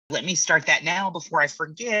Let me start that now before I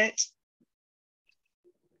forget.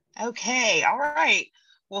 Okay, all right.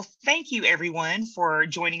 Well, thank you everyone for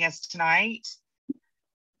joining us tonight.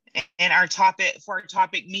 And our topic,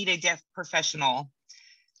 Meet a Deaf Professional.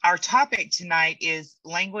 Our topic tonight is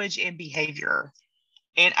language and behavior.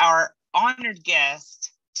 And our honored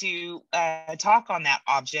guest to talk on that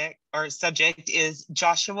subject is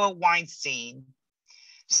Joshua Weinstein.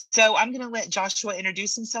 So I'm going to let Joshua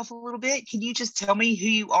introduce himself a little bit. Can you just tell me who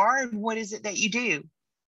you are and what is it that you do?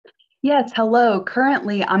 Yes, hello.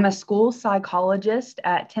 Currently, I'm a school psychologist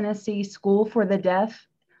at Tennessee School for the Deaf,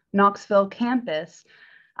 Knoxville campus.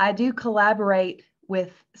 I do collaborate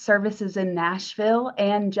with services in Nashville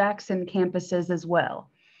and Jackson campuses as well.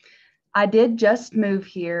 I did just move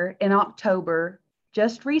here in October,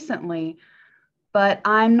 just recently, but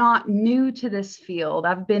I'm not new to this field.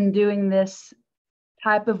 I've been doing this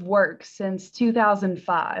type of work since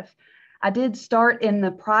 2005. I did start in the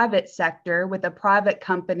private sector with a private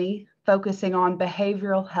company focusing on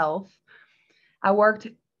behavioral health. I worked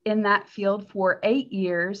in that field for 8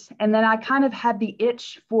 years, and then I kind of had the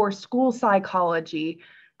itch for school psychology.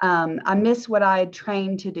 I miss what I had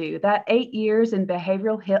trained to do. That 8 years in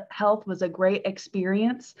behavioral health was a great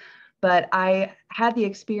experience, but I had the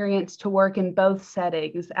experience to work in both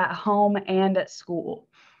settings, at home and at school,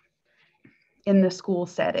 in the school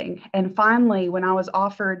setting. And finally, when I was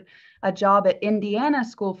offered a job at Indiana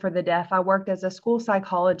School for the Deaf, I worked as a school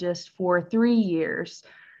psychologist for 3 years.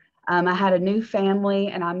 I had a new family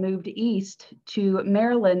and I moved east to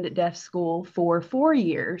Maryland Deaf School for 4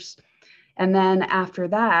 years. And then after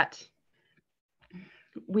that,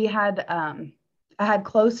 I had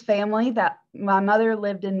close family. That my mother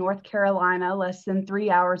lived in North Carolina, less than 3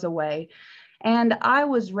 hours away. And I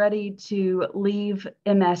was ready to leave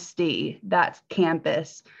MSD, that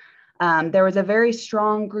campus. There was a very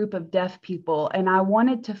strong group of deaf people, and I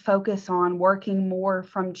wanted to focus on working more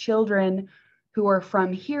from children who are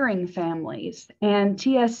from hearing families. And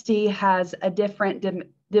TSD has a different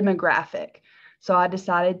demographic. So I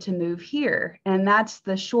decided to move here. And that's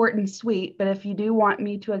the short and sweet. But if you do want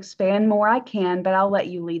me to expand more, I can, but I'll let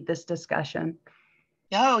you lead this discussion.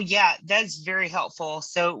 Oh, yeah, that's very helpful.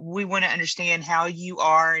 So we want to understand how you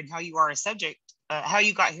are and how you are a subject, how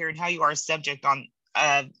you got here and how you are a subject on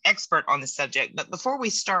expert on the subject. But before we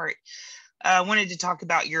start, I wanted to talk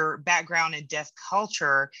about your background in deaf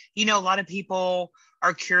culture. You know, a lot of people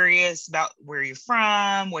are curious about where you're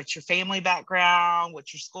from, what's your family background,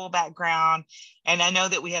 what's your school background. And I know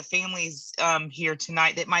that we have families here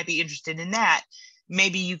tonight that might be interested in that.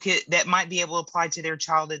 Maybe that might be able to apply to their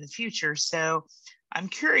child in the future. So I'm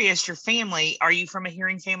curious, your family, are you from a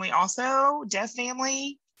hearing family also, deaf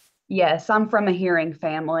family? Yes, I'm from a hearing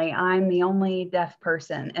family. I'm the only deaf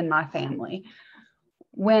person in my family.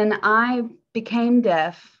 When I became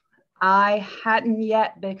deaf, I hadn't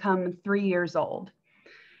yet become 3 years old.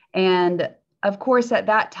 And of course, at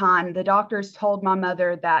that time, the doctors told my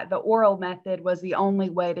mother that the oral method was the only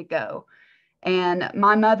way to go. And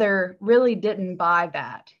my mother really didn't buy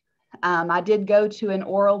that. I did go to an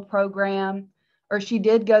oral program, or she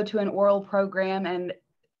did go to an oral program and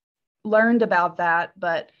learned about that,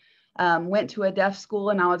 but went to a deaf school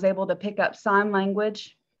and I was able to pick up sign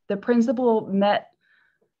language. The principal met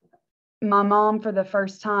my mom for the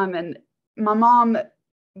first time, and my mom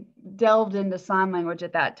delved into sign language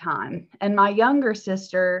at that time. And my younger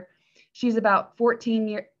sister, she's about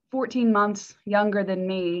 14 months younger than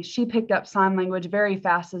me. She picked up sign language very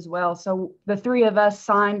fast as well. So the three of us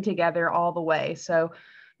signed together all the way. So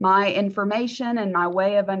my information and my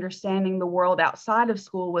way of understanding the world outside of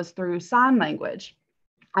school was through sign language.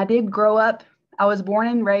 I did grow up. I was born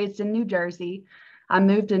and raised in New Jersey. I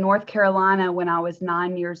moved to North Carolina when I was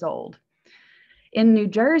 9 years old. In New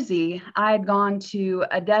Jersey, I had gone to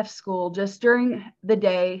a deaf school just during the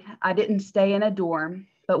day. I didn't stay in a dorm,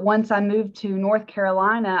 but once I moved to North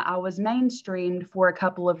Carolina, I was mainstreamed for a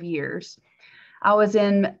couple of years. I was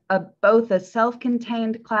in both a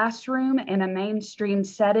self-contained classroom and a mainstream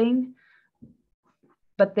setting.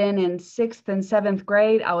 But then in 6th and 7th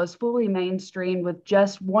grade, I was fully mainstreamed with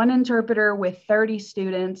just one interpreter with 30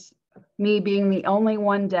 students, me being the only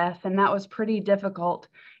one deaf, and that was pretty difficult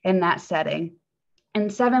in that setting. In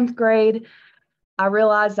 7th grade, I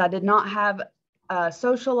realized I did not have a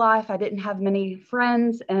social life. I didn't have many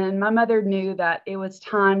friends, and my mother knew that it was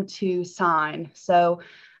time to sign. So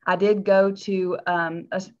I did go to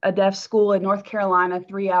a deaf school in North Carolina,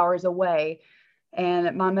 3 hours away. And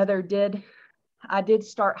I did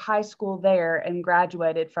start high school there and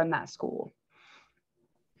graduated from that school.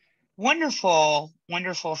 Wonderful.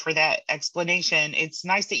 wonderful for that explanation. It's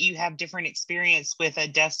nice that you have different experience with a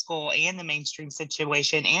deaf school and the mainstream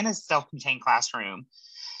situation and a self-contained classroom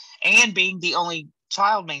and being the only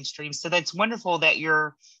child mainstream. So that's wonderful that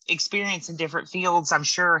your experience in different fields, I'm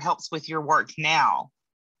sure, helps with your work now.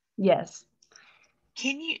 Yes.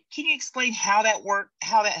 Can you explain how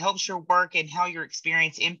that helps your work and how your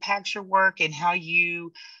experience impacts your work and how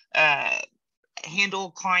you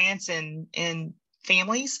handle clients and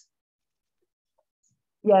families?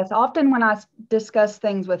 Yes, often when I discuss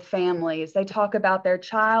things with families, they talk about their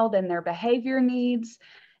child and their behavior needs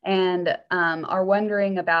and are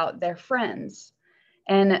wondering about their friends.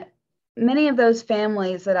 And many of those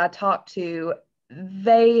families that I talk to,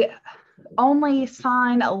 they only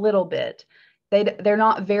sign a little bit. They're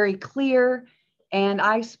not very clear. And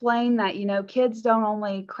I explain that, kids don't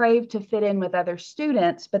only crave to fit in with other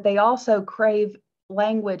students, but they also crave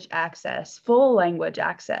language access, full language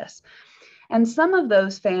access. And some of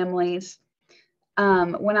those families,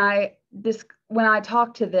 when I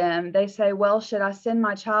talk to them, they say, well, should I send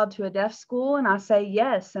my child to a deaf school? And I say,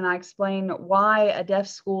 yes. And I explain why a deaf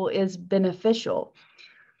school is beneficial.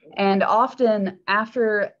 And often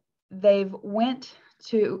after they've went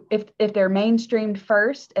to, if they're mainstreamed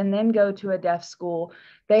first and then go to a deaf school,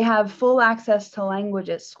 they have full access to language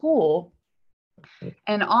at school.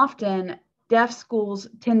 And often deaf schools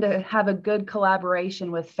tend to have a good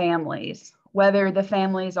collaboration with families, whether the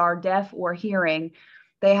families are deaf or hearing.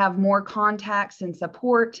 They have more contacts and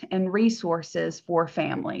support and resources for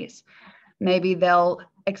families. Maybe they'll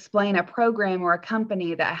explain a program or a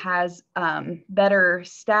company that has better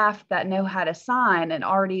staff that know how to sign and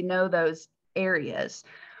already know those areas.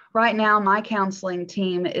 Right now, my counseling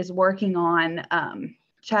team is working on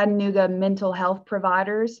Chattanooga mental health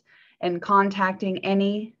providers and contacting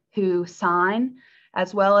any who sign,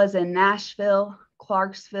 as well as in Nashville,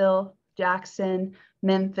 Clarksville, Jackson,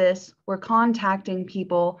 Memphis. We're contacting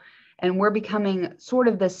people and we're becoming sort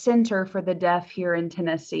of the center for the deaf here in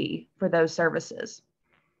Tennessee for those services.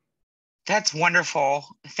 That's wonderful.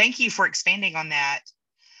 Thank you for expanding on that.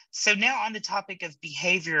 So now on the topic of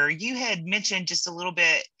behavior, you had mentioned just a little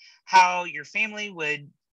bit how your family would,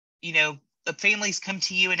 the families come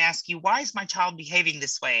to you and ask you, why is my child behaving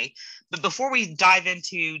this way? But before we dive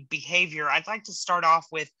into behavior, I'd like to start off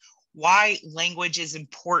with why language is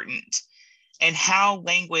important and how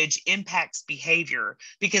language impacts behavior,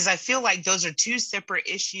 because I feel like those are two separate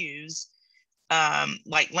issues.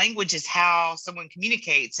 Like language is how someone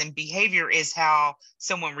communicates and behavior is how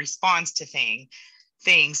someone responds to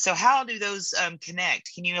things. So how do those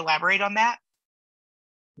connect? Can you elaborate on that?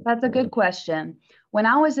 That's a good question. When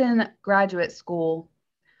I was in graduate school,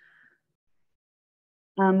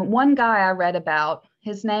 one guy I read about,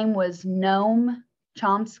 his name was Noam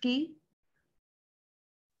Chomsky.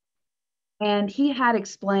 And he had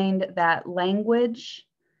explained that language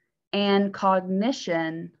and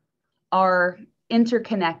cognition are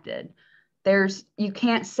interconnected. You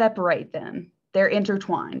can't separate them. They're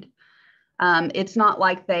intertwined. It's not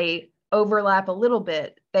like they overlap a little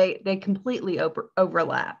bit. They completely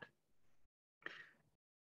overlap.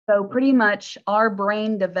 So pretty much our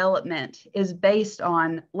brain development is based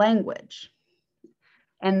on language.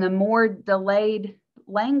 And the more delayed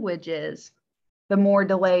language is, the more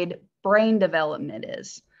delayed brain development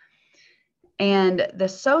is. And the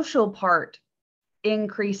social part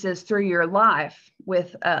increases through your life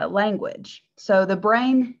with language. So the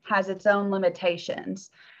brain has its own limitations.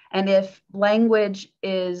 And if language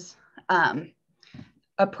is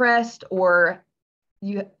oppressed, or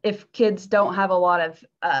if kids don't have a lot of,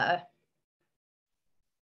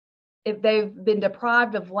 if they've been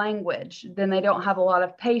deprived of language, then they don't have a lot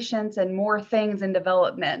of patience and more things in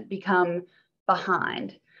development become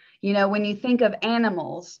behind. When you think of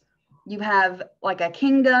animals, you have like a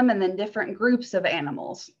kingdom and then different groups of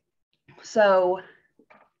animals. So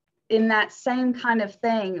in that same kind of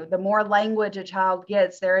thing, the more language a child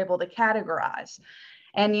gets, they're able to categorize.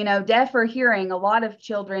 And, deaf or hearing, a lot of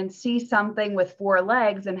children see something with 4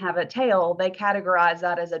 legs and have a tail, they categorize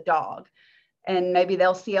that as a dog. And maybe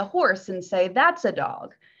they'll see a horse and say, that's a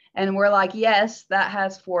dog. And we're like, yes, that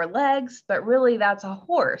has 4 legs, but really that's a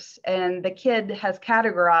horse. And the kid has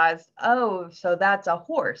categorized, oh, so that's a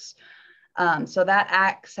horse. So that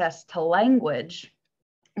access to language,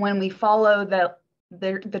 when we follow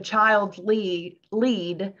the child's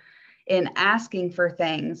lead in asking for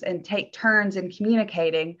things and take turns in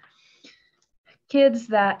communicating, kids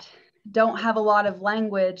that don't have a lot of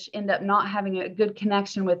language end up not having a good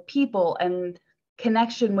connection with people and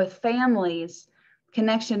connection with families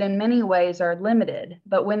connection in many ways are limited.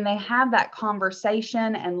 But when they have that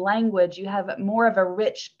conversation and language, you have more of a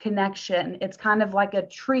rich connection. It's kind of like a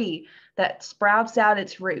tree that sprouts out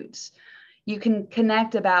its roots. You can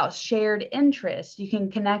connect about shared interests. You can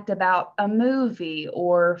connect about a movie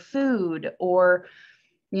or food or,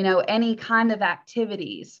 any kind of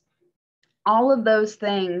activities. All of those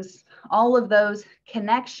things, all of those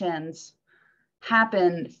connections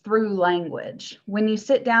happen through language. When you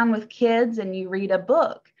sit down with kids and you read a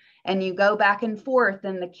book and you go back and forth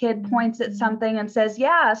and the kid points at something and says,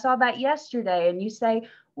 yeah, I saw that yesterday. And you say,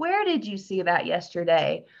 where did you see that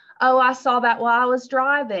yesterday? Oh, I saw that while I was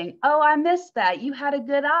driving. Oh, I missed that. You had a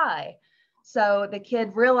good eye. So the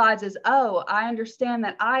kid realizes, oh, I understand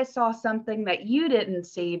that I saw something that you didn't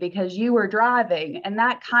see because you were driving. And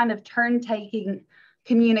that kind of turn-taking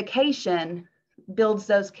communication builds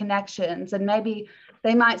those connections. And maybe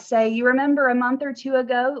they might say, you remember a month or two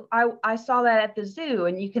ago, I saw that at the zoo.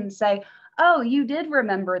 And you can say, oh, you did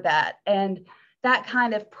remember that. And that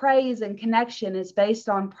kind of praise and connection is based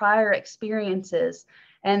on prior experiences.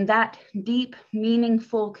 And that deep,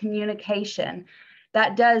 meaningful communication,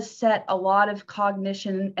 that does set a lot of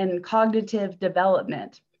cognition and cognitive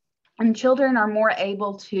development. And children are more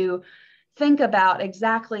able to think about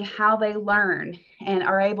exactly how they learn and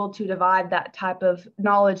are able to divide that type of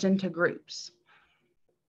knowledge into groups.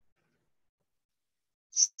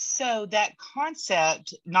 So that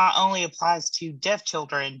concept not only applies to deaf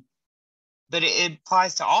children, but it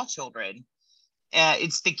applies to all children.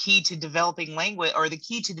 It's the key to developing language, or the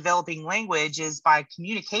key to developing language is by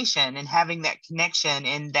communication and having that connection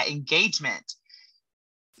and that engagement.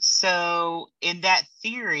 So in that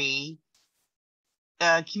theory,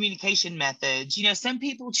 communication methods, some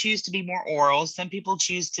people choose to be more oral, some people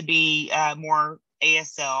choose to be more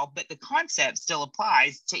ASL, but the concept still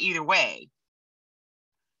applies to either way.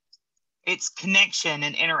 It's connection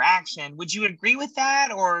and interaction. Would you agree with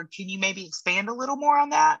that, or can you maybe expand a little more on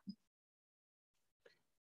that?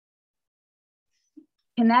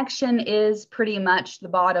 Connection is pretty much the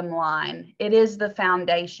bottom line. It is the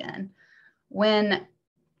foundation. When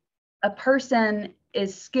a person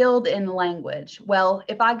is skilled in language, well,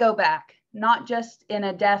 if I go back, not just in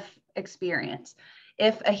a deaf experience,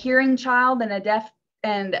 if a hearing child and a deaf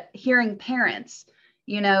and hearing parents,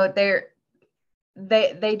 they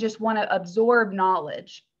just want to absorb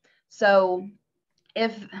knowledge. So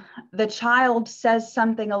if the child says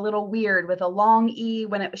something a little weird with a long E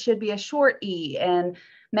when it should be a short E, and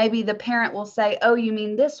maybe the parent will say, oh, you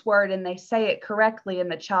mean this word, and they say it correctly and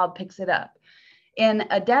the child picks it up.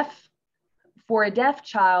 For a deaf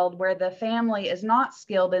child where the family is not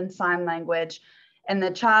skilled in sign language and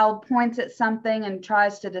the child points at something and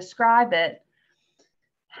tries to describe it,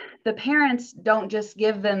 the parents don't just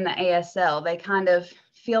give them the ASL. They kind of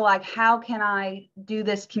feel like, how can I do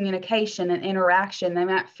this communication and interaction? They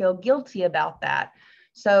might feel guilty about that.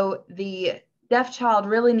 So the deaf child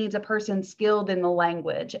really needs a person skilled in the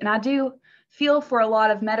language. And I do feel for a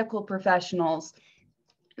lot of medical professionals,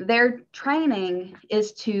 their training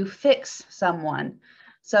is to fix someone.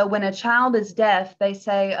 So when a child is deaf, they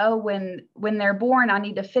say, oh, when they're born, I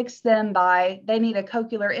need to fix them they need a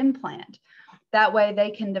cochlear implant. That way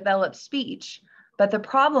they can develop speech. But the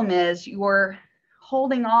problem is you're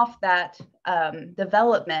holding off that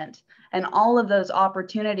development and all of those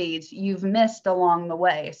opportunities you've missed along the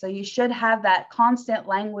way. So you should have that constant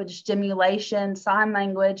language stimulation, sign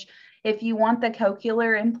language. If you want the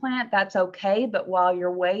cochlear implant, that's okay. But while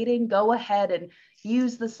you're waiting, go ahead and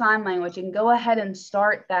use the sign language and go ahead and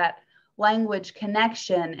start that language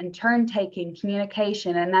connection and turn-taking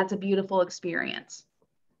communication. And that's a beautiful experience.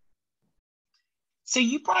 So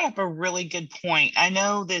you brought up a really good point. I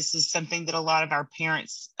know this is something that a lot of our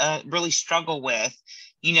parents really struggle with,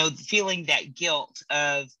 feeling that guilt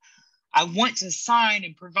of, I want to sign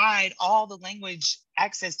and provide all the language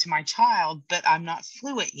access to my child, but I'm not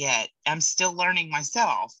fluent yet. I'm still learning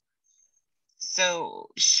myself. So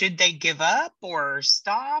should they give up or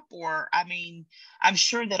stop? Or, I'm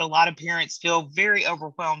sure that a lot of parents feel very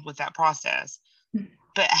overwhelmed with that process.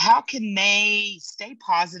 But how can they stay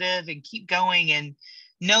positive and keep going and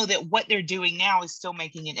know that what they're doing now is still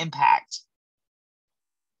making an impact?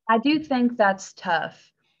 I do think that's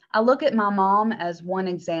tough. I look at my mom as one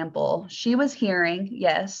example. She was hearing,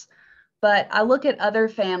 yes, but I look at other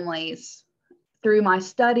families through my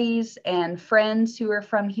studies and friends who are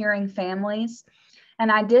from hearing families.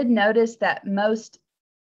 And I did notice that most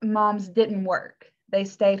moms didn't work. They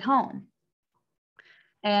stayed home.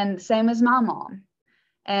 And same as my mom.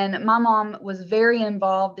 And my mom was very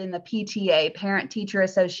involved in the PTA, Parent Teacher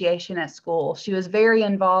Association at school. She was very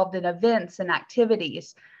involved in events and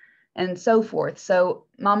activities. and so forth. So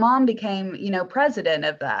my mom became, president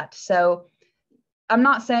of that. So I'm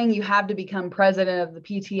not saying you have to become president of the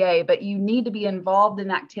PTA, but you need to be involved in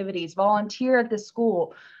activities, volunteer at the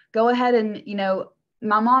school, go ahead and,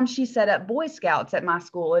 my mom, she set up Boy Scouts at my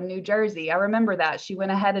school in New Jersey. I remember that. She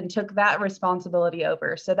went ahead and took that responsibility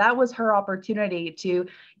over. So that was her opportunity to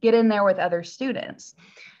get in there with other students.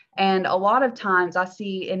 And a lot of times I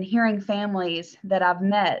see in hearing families that I've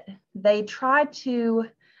met, they try to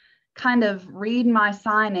kind of read my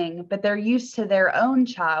signing, but they're used to their own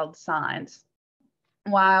child's signs.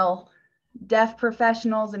 While deaf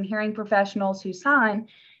professionals and hearing professionals who sign,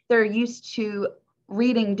 they're used to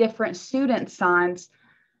reading different students' signs,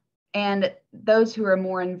 and those who are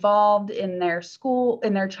more involved in their school,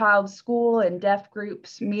 in their child's school and deaf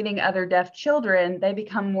groups, meeting other deaf children, they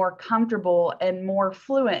become more comfortable and more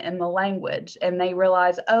fluent in the language, and they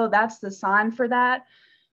realize, oh, that's the sign for that.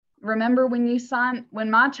 Remember when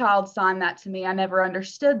my child signed that to me, I never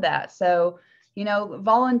understood that. So,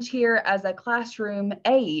 volunteer as a classroom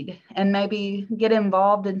aide and maybe get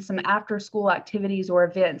involved in some after school activities or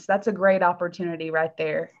events. That's a great opportunity right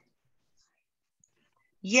there.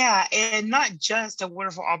 Yeah, and not just a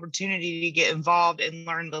wonderful opportunity to get involved and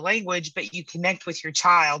learn the language, but you connect with your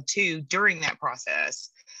child too during that process.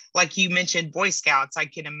 Like you mentioned, Boy Scouts, I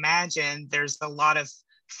can imagine there's a lot of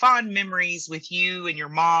fond memories with you and your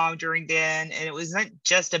mom during then. And it wasn't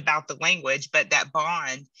just about the language, but that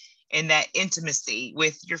bond and that intimacy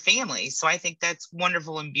with your family. So I think that's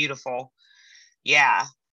wonderful and beautiful. Yeah,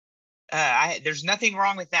 there's nothing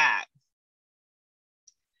wrong with that.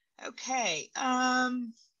 Okay,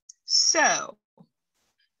 so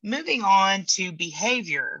moving on to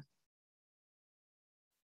behavior.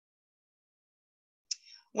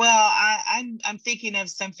 Well, I'm thinking of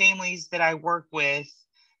some families that I work with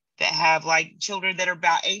that have like children that are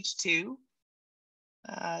about age 2.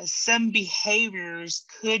 Some behaviors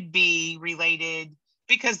could be related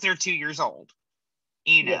because they're 2 years old,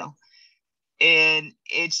 Yeah. and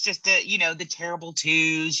it's just the terrible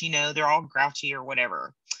twos, they're all grouchy or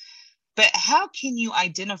whatever. But how can you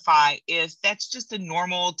identify if that's just a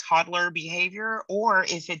normal toddler behavior or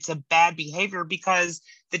if it's a bad behavior because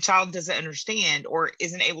the child doesn't understand or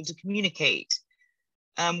isn't able to communicate?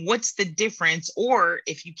 What's the difference? Or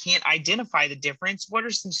if you can't identify the difference, what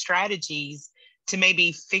are some strategies to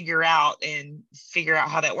maybe figure out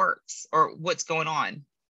how that works or what's going on?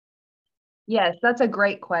 Yes, that's a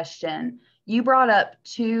great question. You brought up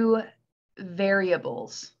 2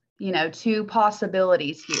 variables, 2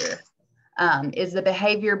 possibilities here. Is the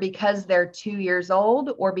behavior because they're 2 years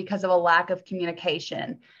old or because of a lack of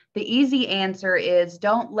communication? The easy answer is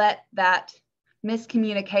don't let that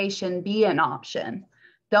miscommunication be an option.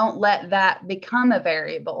 Don't let that become a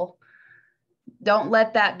variable. Don't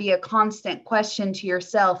let that be a constant question to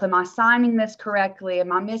yourself. Am I signing this correctly?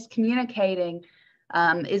 Am I miscommunicating?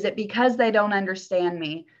 Is it because they don't understand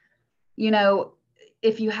me?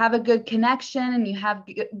 If you have a good connection and you have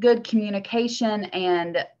good communication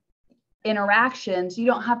and interactions, you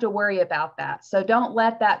don't have to worry about that. So don't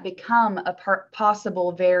let that become a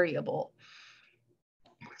possible variable.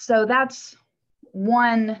 So that's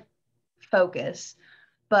one focus.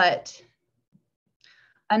 But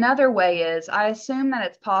another way is, I assume that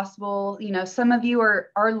it's possible, some of you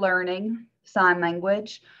are learning sign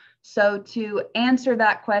language. So to answer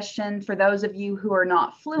that question, for those of you who are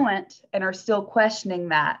not fluent and are still questioning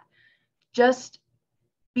that, just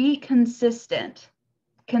be consistent.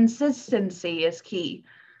 Consistency is key.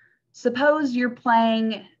 Suppose you're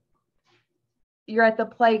at the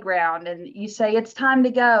playground and you say, it's time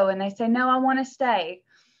to go. And they say, no, I want to stay.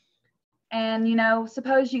 And,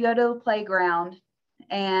 suppose you go to the playground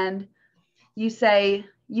and you say,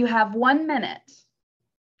 you have 1 minute.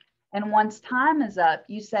 And once time is up,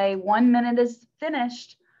 you say, 1 minute is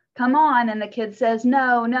finished. Come on. And the kid says,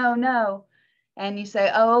 no, no, no. And you say,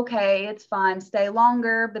 oh, okay, it's fine, stay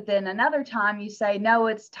longer. But then another time you say, no,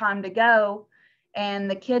 it's time to go. And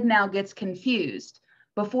the kid now gets confused.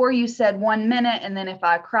 Before you said 1 minute, and then if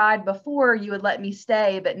I cried before, you would let me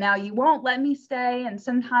stay, but now you won't let me stay. And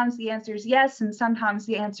sometimes the answer is yes, and sometimes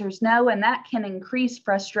the answer is no. And that can increase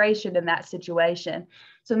frustration in that situation.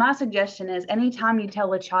 So my suggestion is anytime you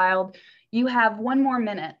tell a child you have 1 more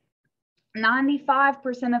minute,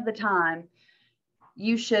 95% of the time,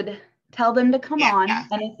 you should tell them to come on.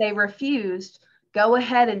 And if they refused, go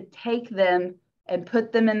ahead and take them and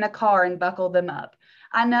put them in the car and buckle them up.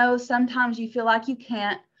 I know sometimes you feel like you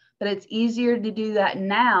can't, but it's easier to do that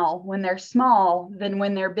now when they're small than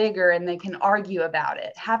when they're bigger and they can argue about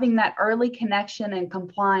it. Having that early connection and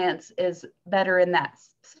compliance is better in that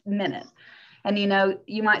minute. And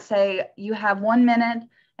you might say you have 1 minute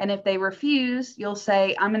And if they refuse, you'll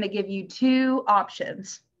say, I'm going to give you two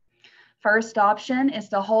options. First option is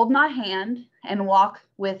to hold my hand and walk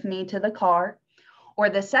with me to the car. Or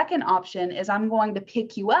the second option is I'm going to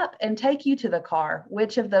pick you up and take you to the car.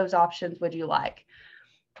 Which of those options would you like?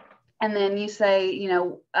 And then you say,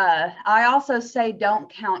 I also say don't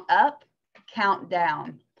count up, count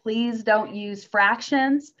down. Please don't use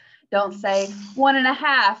fractions. Don't say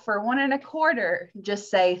 1.5 or 1.25. Just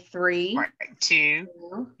say 3, right. 2,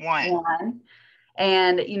 1.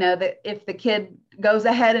 And if the kid goes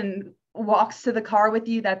ahead and walks to the car with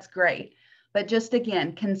you, that's great. But just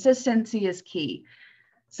again, consistency is key.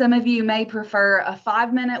 Some of you may prefer a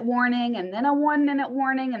 5-minute warning and then a 1-minute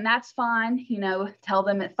warning, and that's fine. Tell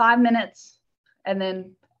them at 5 minutes, and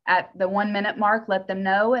then at the 1-minute mark, let them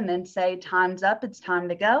know, and then say, time's up, it's time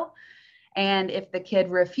to go. And if the kid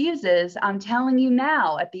refuses, I'm telling you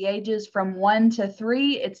now, at the ages from 1 to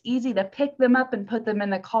 3, it's easy to pick them up and put them in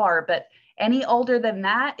the car. But any older than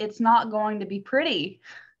that, it's not going to be pretty.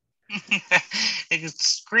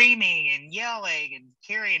 Screaming and yelling and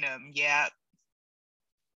carrying them. Yeah.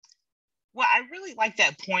 Well, I really like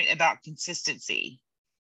that point about consistency.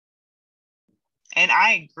 And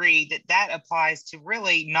I agree that applies to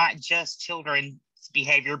really not just children's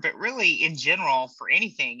behavior, but really in general for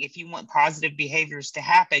anything. If you want positive behaviors to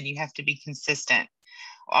happen, you have to be consistent.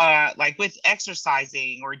 Like with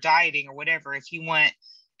exercising or dieting or whatever, if you want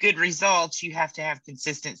good results, you have to have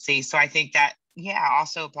consistency. So I think that,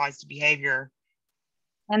 also applies to behavior.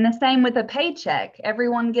 And the same with a paycheck.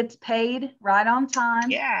 Everyone gets paid right on time.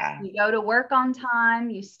 Yeah. You go to work on time.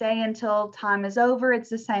 You stay until time is over. It's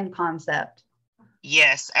the same concept.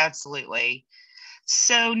 Yes, absolutely.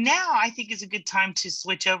 So now I think is a good time to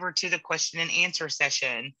switch over to the question and answer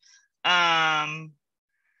session.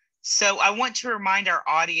 So I want to remind our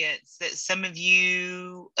audience that some of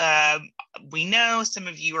you, we know, some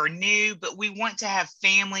of you are new, but we want to have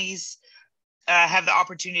families have the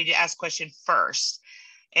opportunity to ask questions first.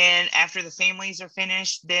 And after the families are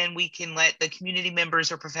finished, then we can let the community members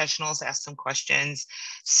or professionals ask some questions.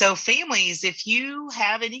 So families, if you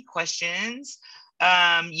have any questions,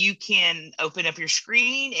 you can open up your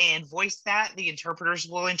screen and voice that. The interpreters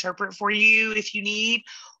will interpret for you if you need,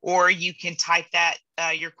 or you can type that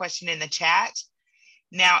your question in the chat.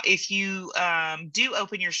 Now, if you do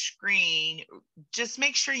open your screen, just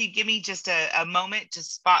make sure you give me just a moment to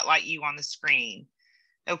spotlight you on the screen.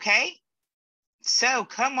 Okay? So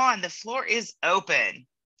come on, the floor is open.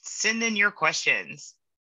 Send in your questions.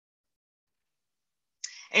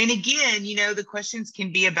 And again, the questions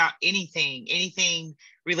can be about anything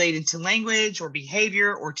related to language or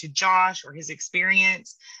behavior or to Josh or his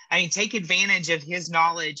experience. I mean, take advantage of his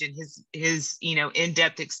knowledge and his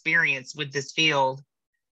in-depth experience with this field.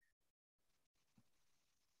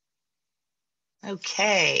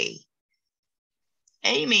 Okay.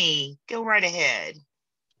 Amy, go right ahead.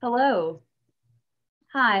 Hello.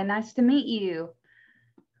 Hi, nice to meet you.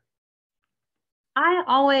 I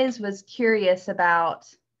always was curious about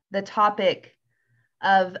the topic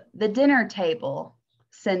of the dinner table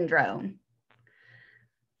syndrome.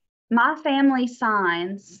 My family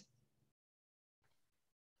signs.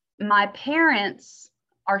 My parents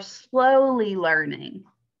are slowly learning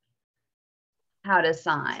how to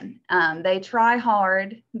sign. They try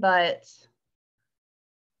hard, but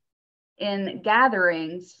in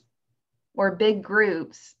gatherings or big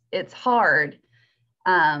groups, it's hard.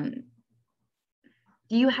 Do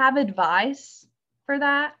you have advice for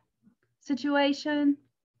that situation?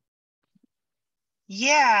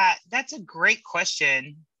 Yeah, that's a great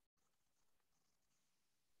question.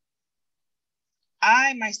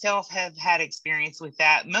 I myself have had experience with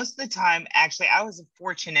that. Most of the time, actually, I was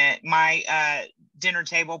fortunate. My dinner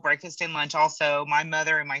table, breakfast and lunch also, my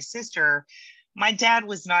mother and my sister, my dad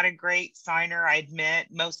was not a great signer, I admit.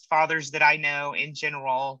 Most fathers that I know in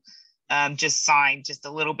general just sign just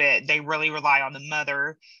a little bit. They really rely on the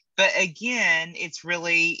mother. But again,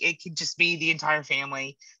 it could just be the entire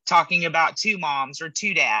family talking about two moms or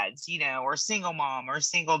two dads, or single mom or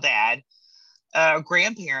single dad,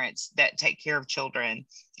 grandparents that take care of children.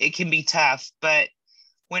 It can be tough. But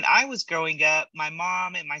when I was growing up, my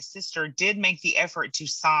mom and my sister did make the effort to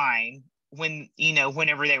sign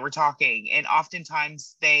whenever they were talking. And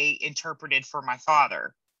oftentimes they interpreted for my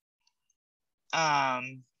father.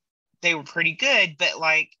 They were pretty good, but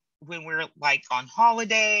like when we're like on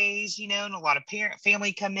holidays, and a lot of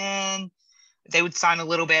family come in, they would sign a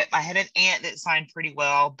little bit. I had an aunt that signed pretty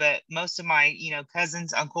well, but most of my,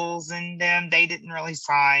 cousins, uncles, and them, they didn't really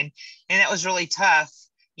sign. And that was really tough,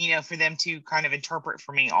 for them to kind of interpret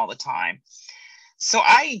for me all the time. So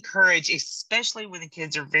I encourage, especially when the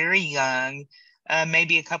kids are very young,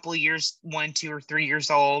 maybe a couple of years, 1, 2, or 3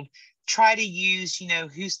 years old, try to use,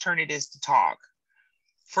 whose turn it is to talk.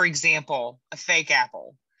 For example, a fake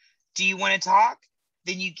apple. Do you want to talk?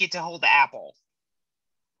 Then you get to hold the apple,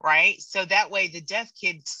 right? So that way the deaf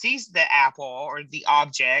kid sees the apple or the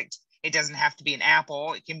object. It doesn't have to be an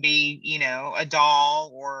apple. It can be, a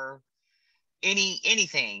doll or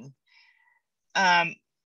anything.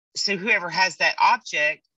 So whoever has that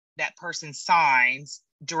object, that person signs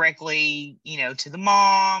directly, to the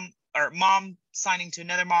mom, or mom signing to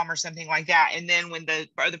another mom or something like that. And then when the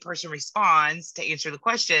other person responds to answer the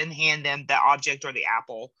question, hand them the object or the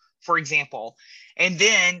apple, for example. And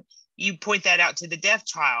then you point that out to the deaf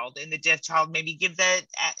child, and the deaf child maybe give the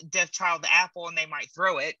deaf child the apple and they might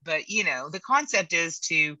throw it. But, the concept is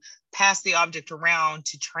to pass the object around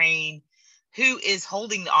to train who is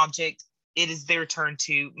holding the object. It is their turn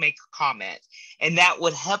to make a comment. And that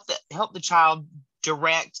would help the child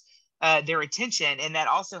direct their attention. And that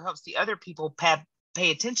also helps the other people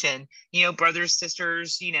pay attention, brothers,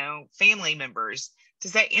 sisters, family members.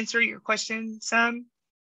 Does that answer your question, Sam?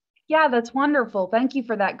 Yeah, that's wonderful. Thank you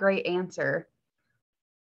for that great answer.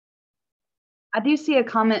 I do see a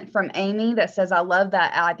comment from Amy that says, I love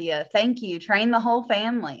that idea. Thank you. Train the whole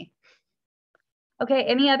family. Okay,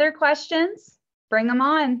 any other questions? Bring them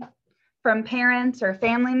on from parents or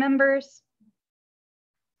family members.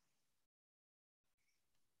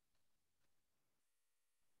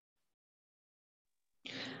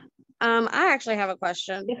 I actually have a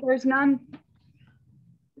question. If there's none.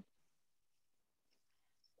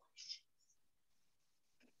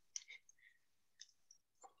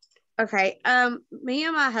 Okay. Me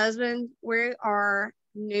and my husband, we are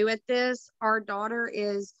new at this. Our daughter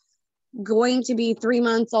is going to be 3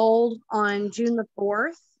 months old on June the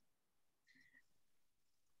 4th.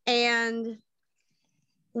 And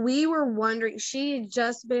we were wondering, she had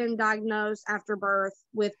just been diagnosed after birth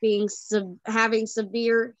with having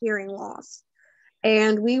severe hearing loss.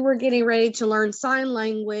 And we were getting ready to learn sign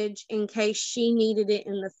language in case she needed it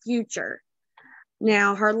in the future.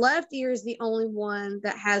 Now, her left ear is the only one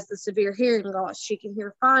that has the severe hearing loss. She can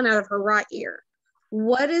hear fine out of her right ear.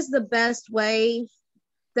 What is the best way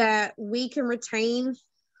that we can retain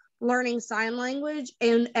learning sign language?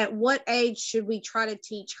 And at what age should we try to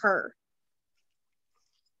teach her?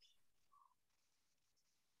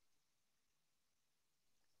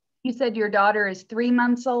 You said your daughter is 3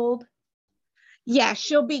 months old? Yeah,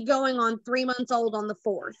 she'll be going on 3 months old on the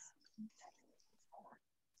 4th.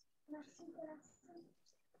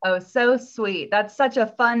 Oh, so sweet. That's such a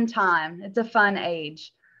fun time. It's a fun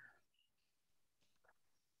age.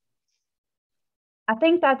 I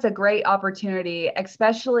think that's a great opportunity,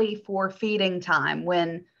 especially for feeding time,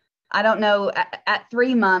 when, I don't know, at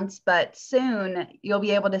 3 months, but soon you'll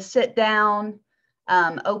be able to sit down,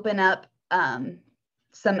 open up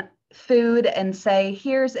some food and say,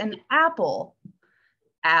 here's an apple,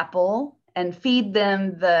 and feed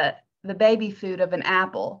them the baby food of an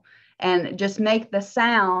apple. And just make the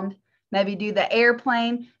sound, maybe do the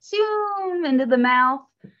airplane, zoom into the mouth,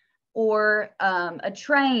 or a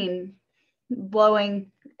train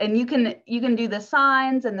blowing. And you can do the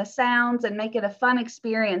signs and the sounds and make it a fun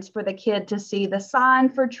experience for the kid to see the sign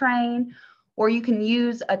for train. Or you can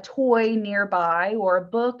use a toy nearby or a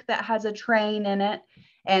book that has a train in it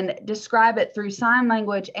and describe it through sign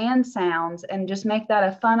language and sounds, and just make that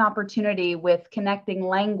a fun opportunity with connecting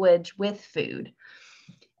language with food.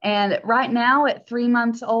 And right now at 3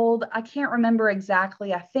 months old, I can't remember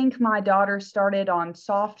exactly. I think my daughter started on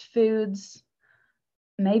soft foods,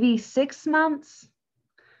 maybe 6 months,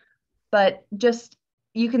 but just,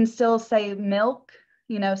 you can still say milk,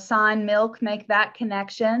 sign milk, make that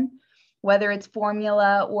connection, whether it's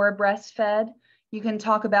formula or breastfed. You can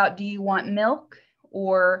talk about, do you want milk,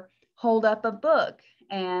 or hold up a book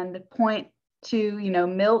and point to,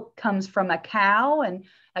 milk comes from a cow, and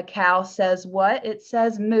a cow says what? It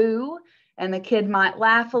says moo, and the kid might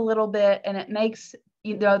laugh a little bit, and it makes,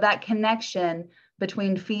 that connection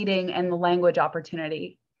between feeding and the language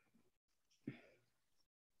opportunity.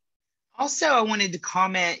 Also, I wanted to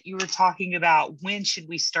comment, you were talking about when should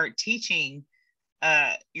we start teaching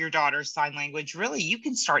your daughter sign language. Really, you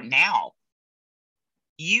can start now.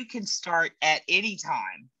 You can start at any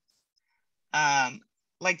time.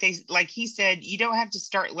 Like he said, you don't have to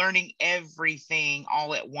start learning everything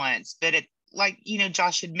all at once, but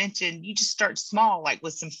Josh had mentioned, you just start small, like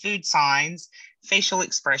with some food signs, facial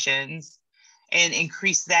expressions, and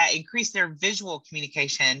increase their visual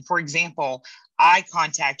communication. For example, eye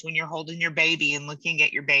contact when you're holding your baby and looking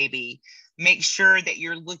at your baby. Make sure that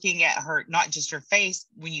you're looking at her, not just her face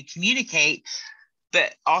when you communicate,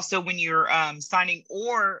 but also when you're signing,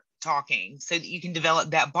 or talking, so that you can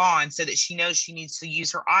develop that bond, so that she knows she needs to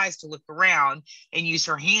use her eyes to look around and use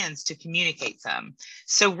her hands to communicate some.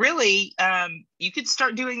 So really, you could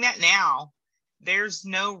start doing that now. There's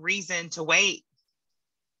no reason to wait.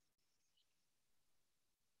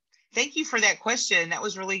 Thank you for that question. That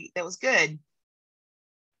was good.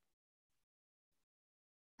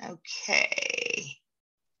 Okay.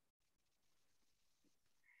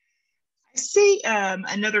 I see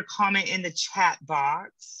another comment in the chat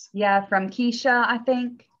box. Yeah, from Keisha, I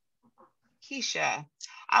think. Keisha,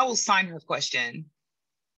 I will sign her question.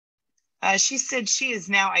 She said she is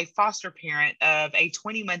now a foster parent of a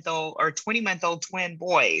 20-month-old twin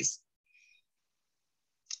boys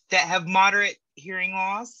that have moderate hearing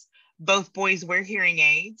loss. Both boys wear hearing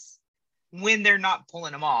aids when they're not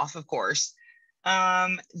pulling them off, of course.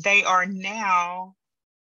 They are now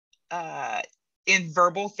in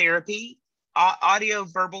verbal therapy, audio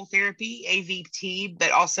verbal therapy, AVT, but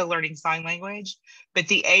also learning sign language. But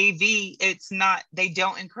the AV, they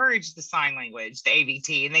don't encourage the sign language, the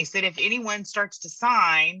AVT. And they said if anyone starts to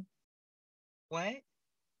sign, what?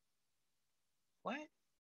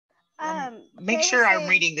 Make sure I'm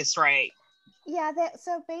reading this right. Yeah,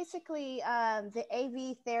 so basically, the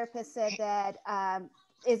AV therapist said that,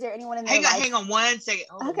 is there anyone in their life? Hang on 1 second.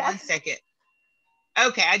 Hold on 1 second.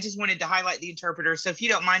 Okay, I just wanted to highlight the interpreter. So if you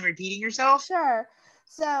don't mind repeating yourself. Sure.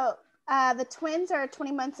 So the twins are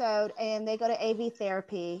 20 months old and they go to AV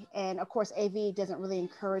therapy. And of course, AV doesn't really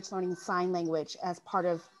encourage learning sign language as part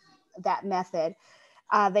of that method.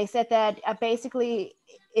 They said that basically,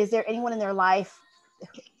 is anyone in their life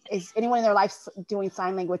doing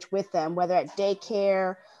sign language with them, whether at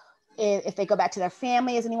daycare, if they go back to their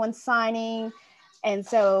family, is anyone signing? And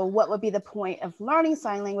so what would be the point of learning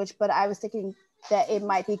sign language? But I was thinking that it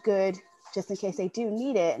might be good just in case they do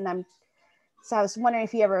need it. And so I was wondering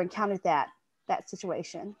if you ever encountered that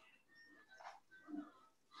situation.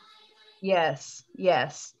 Yes.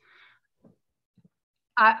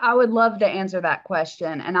 I would love to answer that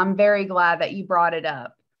question. And I'm very glad that you brought it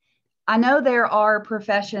up. I know there are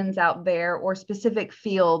professions out there or specific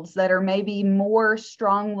fields that are maybe more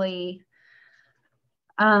strongly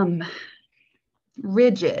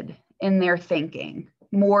rigid in their thinking,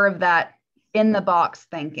 more of that in the box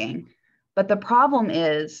thinking. But the problem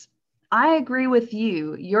is, I agree with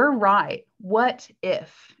you. You're right. What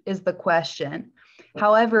if is the question.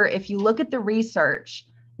 However, if you look at the research,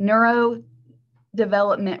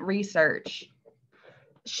 neurodevelopment research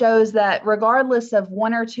shows that regardless of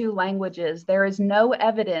one or two languages, there is no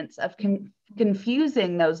evidence of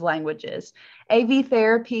confusing those languages. AV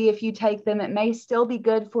therapy, if you take them, it may still be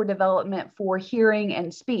good for development for hearing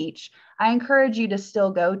and speech. I encourage you to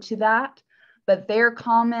still go to that, but their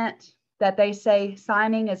comment that they say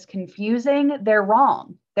signing is confusing, they're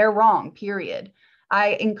wrong. They're wrong, period. I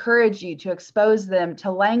encourage you to expose them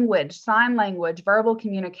to language, sign language, verbal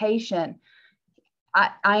communication.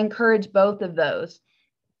 I encourage both of those.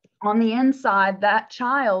 On the inside, that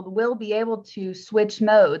child will be able to switch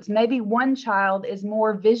modes. Maybe one child is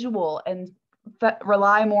more visual and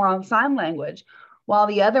rely more on sign language, while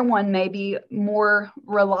the other one may be more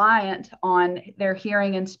reliant on their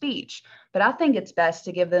hearing and speech. But I think it's best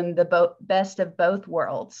to give them the best of both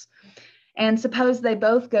worlds. And suppose they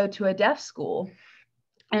both go to a deaf school,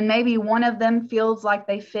 and maybe one of them feels like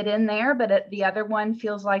they fit in there, but the other one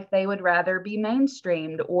feels like they would rather be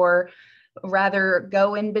mainstreamed or rather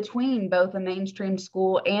go in between both a mainstream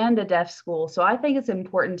school and a deaf school. So I think it's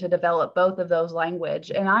important to develop both of those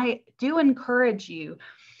language. And I do encourage you,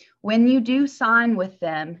 when you do sign with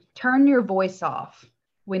them, turn your voice off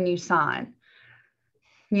when you sign.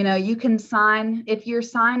 You know, you can sign, if you're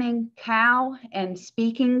signing cow and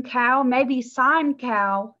speaking cow, maybe sign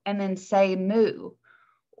cow and then say moo.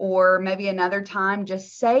 Or maybe another time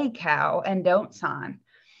just say cow and don't sign.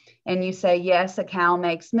 And you say, yes, a cow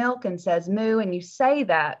makes milk, and says moo, and you say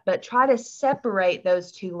that, but try to separate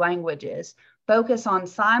those two languages. Focus on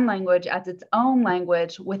sign language as its own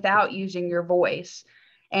language without using your voice.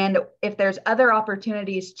 And if there's other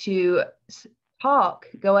opportunities to talk,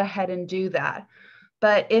 go ahead and do that.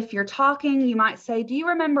 But if you're talking, you might say, do you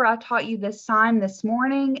remember I taught you this sign this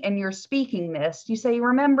morning? And you're speaking this. You say,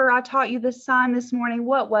 remember I taught you this sign this morning?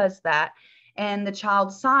 What was that? And the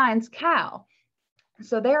child signs cow.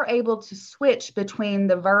 So they're able to switch between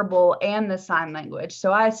the verbal and the sign language.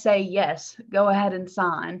 So I say, yes, go ahead and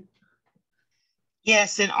sign.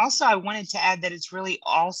 Yes, and also I wanted to add that it's really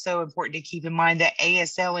also important to keep in mind that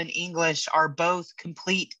ASL and English are both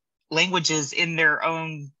complete languages in their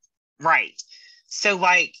own right. So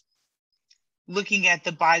like looking at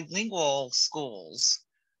the bilingual schools,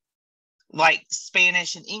 like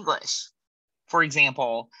Spanish and English, for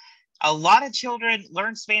example, A lot of children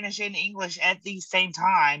learn Spanish and English at the same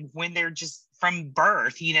time when they're just from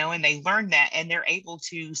birth, you know, and they learn that and they're able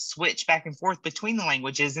to switch back and forth between the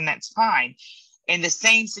languages, and that's fine. And the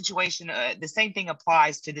same situation, the same thing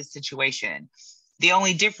applies to this situation. The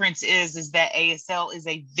only difference is that ASL is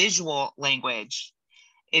a visual language.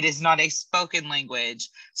 It is not a spoken language.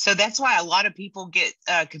 So that's why a lot of people get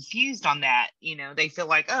confused on that. You know, they feel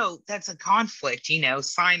like, oh, that's a conflict, you know,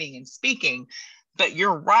 signing and speaking. But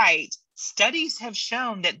you're right. Studies have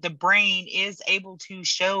shown that the brain is able to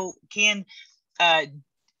can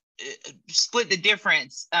split the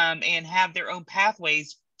difference and have their own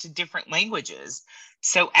pathways to different languages.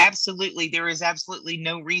 So absolutely, there is absolutely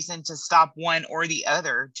no reason to stop one or the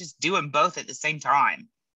other. Just do them both at the same time.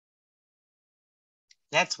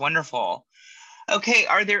 That's wonderful. Okay,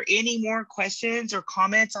 are there any more questions or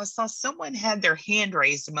comments? I saw someone had their hand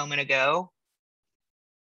raised a moment ago.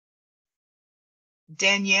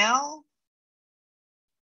 Danielle?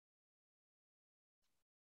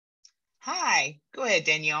 Hi, go ahead,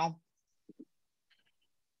 Danielle.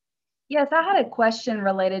 Yes, I had a question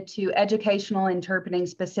related to educational interpreting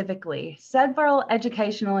specifically. Several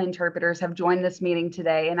educational interpreters have joined this meeting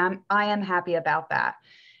today, and I am happy about that.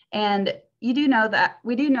 And we do know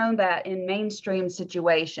that in mainstream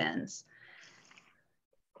situations,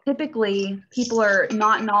 typically people are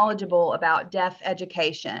not knowledgeable about deaf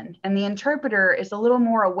education, and the interpreter is a little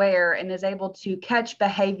more aware and is able to catch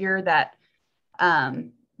behavior that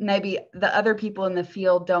maybe the other people in the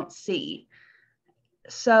field don't see.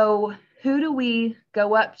 So who do we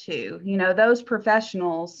go up to? You know, those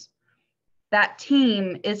professionals, that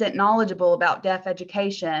team isn't knowledgeable about deaf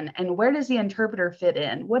education, and where does the interpreter fit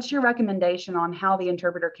in? What's your recommendation on how the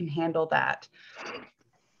interpreter can handle that?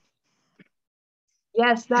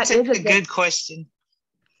 Yes, that's a good question.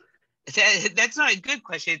 That's not a good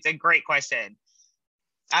question. It's a great question.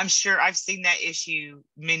 I'm sure I've seen that issue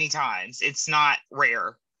many times. It's not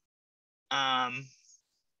rare.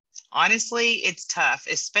 Honestly, it's tough,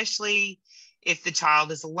 especially if the child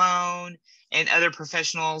is alone and other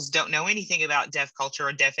professionals don't know anything about deaf culture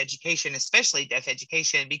or deaf education, especially deaf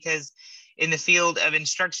education, because in the field of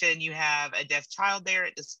instruction, you have a deaf child there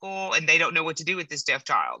at the school and they don't know what to do with this deaf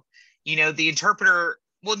child. You know, the interpreter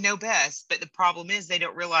will know best, but the problem is they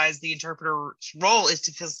don't realize the interpreter's role is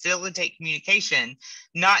to facilitate communication,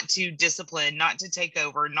 not to discipline, not to take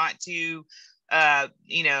over, not to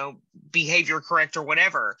you know, behavior correct or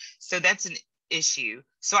whatever. So that's an issue.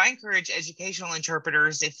 So I encourage educational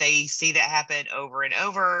interpreters, if they see that happen over and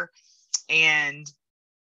over, and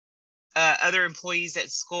other employees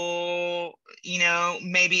at school, you know,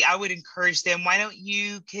 maybe I would encourage them, why don't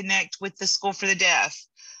you connect with the School for the Deaf,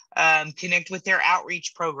 connect with their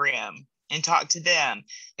outreach program and talk to them.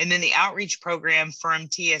 And then the outreach program from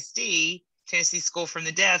TSD, Tennessee School from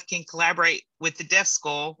the Deaf, can collaborate with the deaf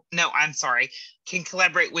school. No, I'm sorry, can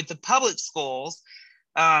collaborate with the public schools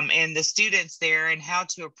and the students there, and how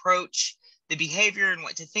to approach the behavior and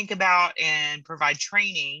what to think about, and provide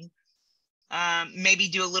training. Maybe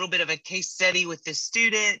do a little bit of a case study with the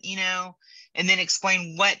student, you know, and then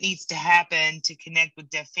explain what needs to happen to connect with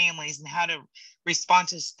deaf families and how to respond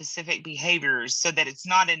to specific behaviors, so that it's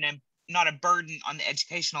not a burden on the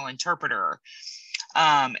educational interpreter.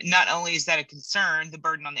 Not only is that a concern, the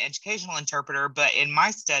burden on the educational interpreter, but in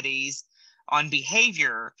my studies on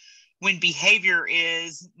behavior, when behavior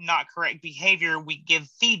is not correct behavior, we give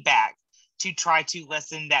feedback to try to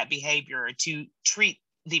lessen that behavior, to treat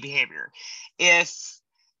the behavior. If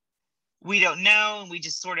we don't know and we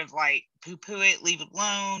just sort of like poo-poo it, leave it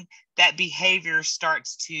alone, that behavior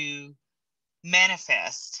starts to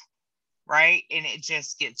manifest, right? And it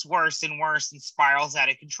just gets worse and worse and spirals out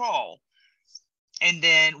of control. And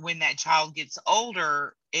then when that child gets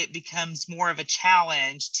older, it becomes more of a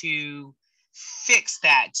challenge to fix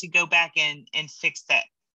that, to go back and fix that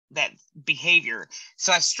behavior.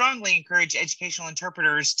 So I strongly encourage educational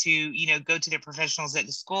interpreters to, you know, go to their professionals at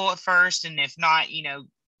the school at first. And if not, you know,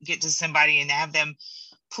 get to somebody and have them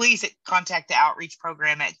please contact the outreach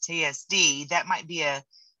program at TSD. That might be a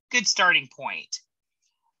good starting point.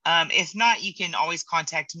 If not, you can always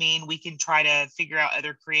contact me and we can try to figure out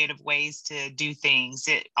other creative ways to do things.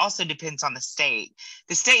 It also depends on the state.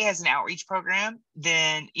 The state has an outreach program,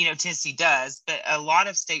 then, you know, Tennessee does, but a lot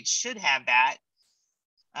of states should have that.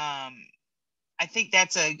 I think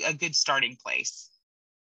that's a good starting place.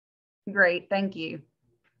 Great, thank you.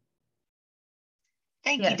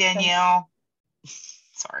 Thank you, Danielle.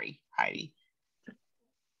 Sorry, Heidi.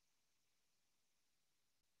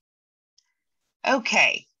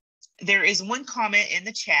 Okay, there is one comment in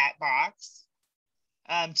the chat box.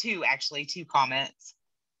 Two comments.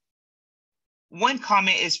 one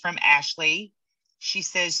comment is from Ashley. She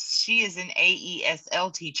says she is an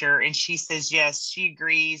AESL teacher, and she says, yes, she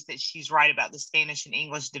agrees that she's right about the Spanish and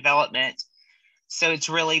English development. So it's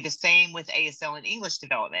really the same with ASL and English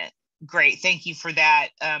development. Great. Thank you for that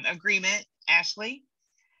agreement, Ashley.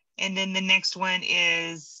 And then the next one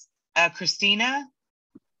is Christina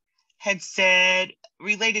had said,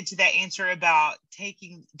 related to that answer about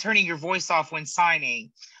turning your voice off when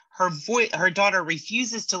signing, her daughter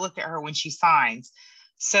refuses to look at her when she signs.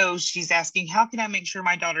 So she's asking, how can I make sure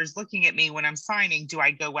my daughter's looking at me when I'm signing? Do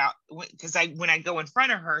I go out? Because when I go in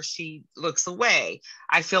front of her, she looks away.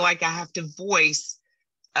 I feel like I have to voice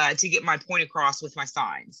to get my point across with my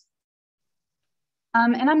signs.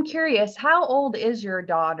 And I'm curious, how old is your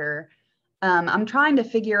daughter? I'm trying to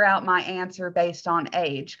figure out my answer based on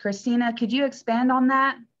age. Christina, could you expand on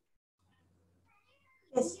that?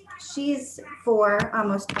 Yes, she's 4,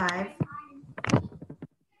 almost 5.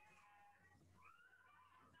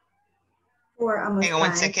 4, almost 5. Hang on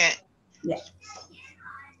one second. Yeah.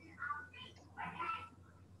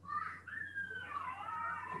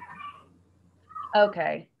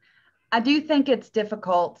 Okay. I do think it's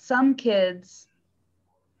difficult. Some kids,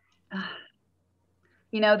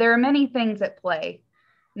 there are many things at play.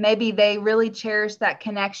 Maybe they really cherish that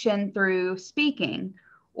connection through speaking,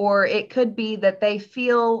 or it could be that they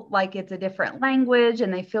feel like it's a different language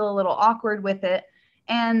and they feel a little awkward with it.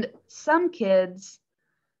 And some kids,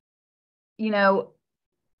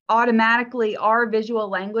 automatically are visual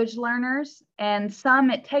language learners, and some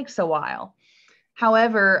it takes a while.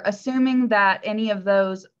 However, assuming that any of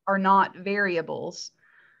those are not variables,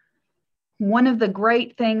 one of the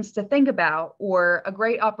great things to think about, or a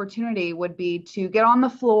great opportunity, would be to get on the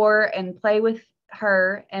floor and play with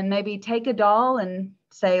her and maybe take a doll and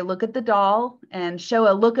say, look at the doll, and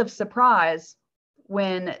show a look of surprise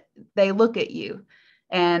when they look at you.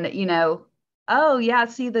 And, oh yeah,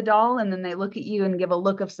 see the doll, and then they look at you and give a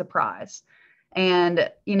look of surprise. And,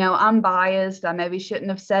 I'm biased. I maybe shouldn't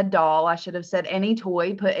have said doll. I should have said any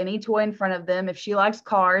toy, put any toy in front of them. If she likes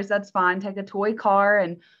cars, that's fine. Take a toy car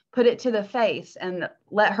and put it to the face and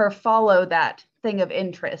let her follow that thing of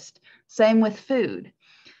interest. Same with food.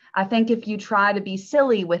 I think if you try to be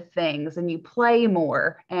silly with things and you play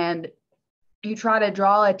more and you try to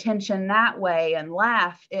draw attention that way and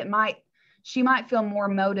laugh, she might feel more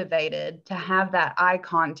motivated to have that eye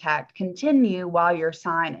contact continue while you're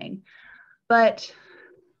signing. But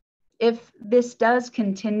if this does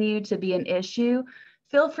continue to be an issue,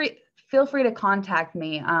 feel free to contact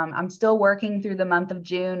me. I'm still working through the month of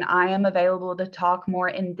June. I am available to talk more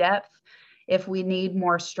in depth if we need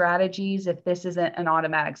more strategies, if this isn't an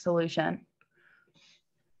automatic solution.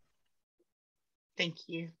 Thank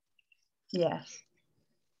you. Yes.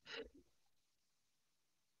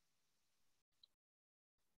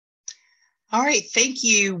 All right, thank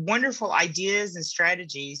you. Wonderful ideas and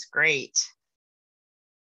strategies. Great.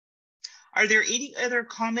 Are there any other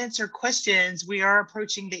comments or questions? We are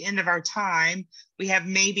approaching the end of our time. We have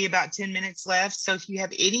maybe about 10 minutes left. So if you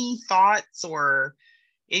have any thoughts or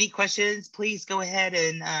any questions, please go ahead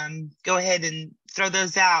and throw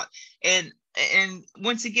those out. And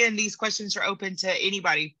once again, these questions are open to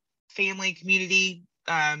anybody, family, community.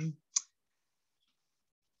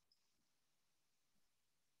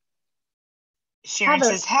 Sharon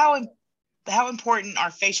says, how important are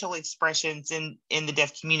facial expressions in the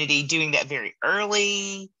deaf community? Doing that very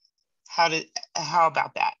early? How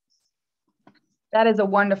about that? That is a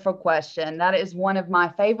wonderful question. That is one of my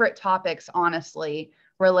favorite topics, honestly,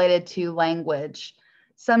 related to language.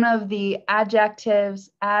 Some of the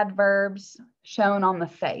adjectives, adverbs shown on the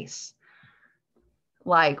face,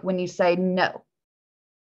 like when you say no,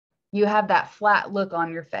 you have that flat look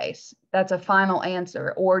on your face. That's a final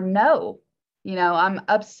answer. Or no, I'm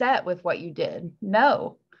upset with what you did.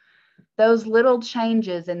 No. Those little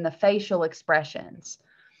changes in the facial expressions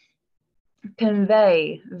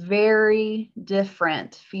convey very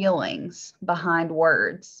different feelings behind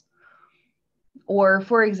words. Or,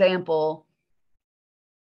 for example,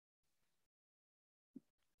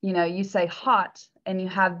 you say hot and you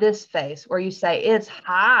have this face, or you say it's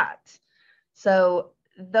hot. So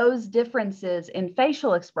those differences in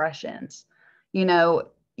facial expressions,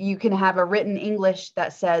 you can have a written English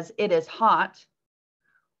that says it is hot,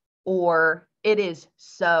 or it is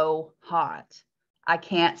so hot, I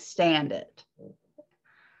can't stand it.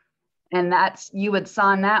 And you would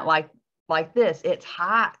sign that like this, it's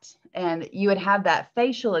hot. And you would have that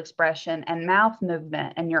facial expression and mouth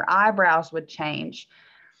movement, and your eyebrows would change.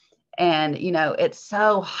 And, it's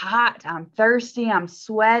so hot, I'm thirsty, I'm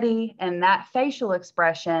sweaty. And that facial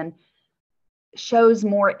expression shows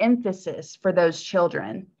more emphasis for those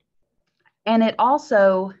children. And it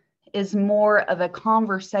also is more of a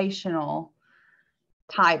conversational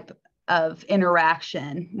type of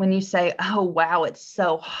interaction. When you say, oh, wow, it's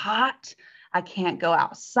so hot, I can't go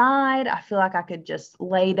outside, I feel like I could just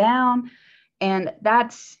lay down. And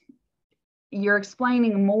you're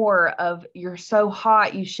explaining more of, you're so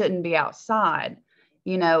hot, you shouldn't be outside.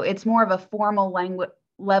 It's more of a formal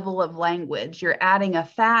level of language. You're adding a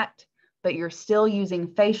fact, but you're still using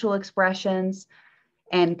facial expressions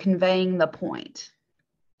and conveying the point.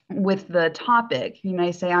 With the topic, you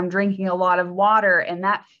may say, I'm drinking a lot of water, and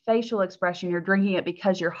that facial expression, you're drinking it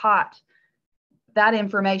because you're hot. That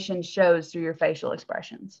information shows through your facial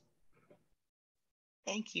expressions.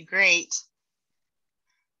 Thank you. Great.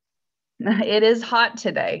 It is hot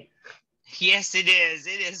today. Yes, it is.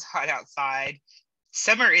 It is hot outside.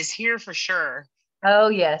 Summer is here for sure. Oh,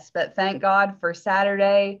 yes. But thank God for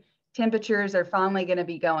Saturday. Temperatures are finally going to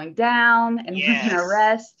be going down, and we're going to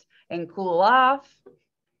rest and cool off.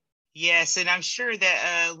 Yes, and I'm sure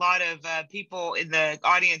that a lot of people in the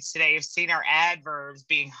audience today have seen our adverbs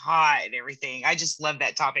being hot and everything. I just love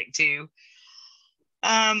that topic too.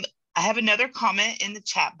 I have another comment in the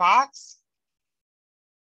chat box.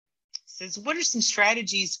 It says, what are some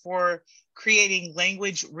strategies for creating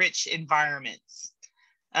language-rich environments?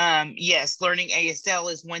 Yes, learning ASL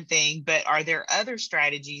is one thing, but are there other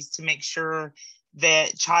strategies to make sure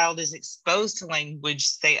that child is exposed to language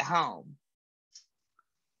stay at home?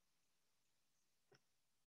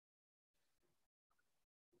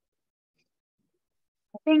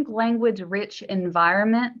 I think language-rich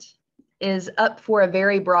environment is up for a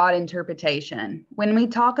very broad interpretation. When we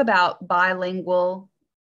talk about bilingual,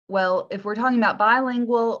 well, if we're talking about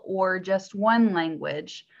bilingual or just one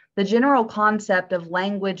language, the general concept of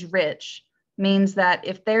language rich means that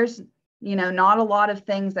if there's, not a lot of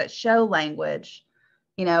things that show language,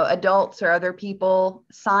 adults or other people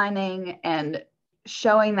signing and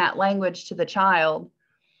showing that language to the child,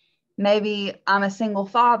 maybe I'm a single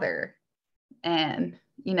father and,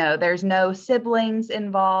 there's no siblings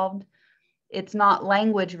involved. It's not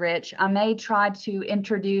language rich. I may try to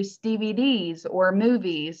introduce DVDs or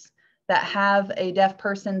movies that have a deaf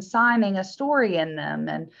person signing a story in them,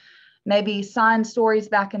 and maybe sign stories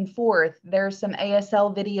back and forth. There's some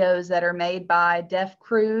ASL videos that are made by deaf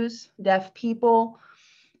crews, deaf people.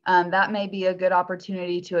 That may be a good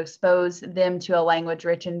opportunity to expose them to a language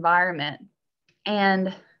rich environment.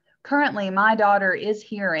 And currently my daughter is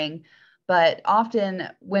hearing, but often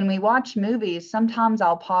when we watch movies, sometimes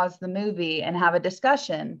I'll pause the movie and have a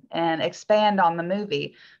discussion and expand on the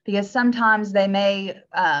movie, because sometimes they may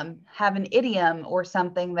have an idiom or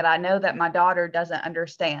something that I know that my daughter doesn't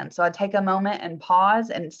understand. So I take a moment and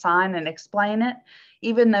pause and sign and explain it.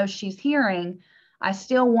 Even though she's hearing, I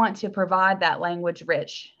still want to provide that language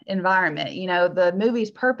rich environment. The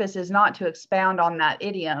movie's purpose is not to expound on that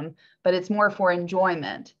idiom, but it's more for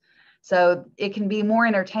enjoyment. So it can be more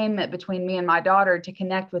entertainment between me and my daughter to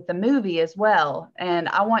connect with the movie as well. And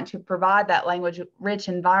I want to provide that language rich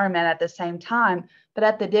environment at the same time. But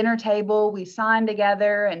at the dinner table, we sign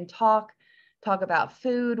together and talk about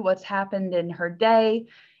food, what's happened in her day,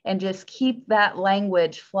 and just keep that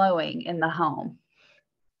language flowing in the home.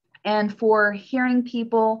 And for hearing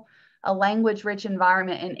people, a language rich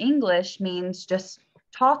environment in English means just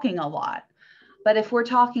talking a lot. But if we're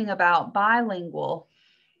talking about bilingual,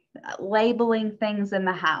 labeling things in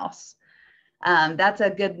the house, that's a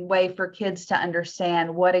good way for kids to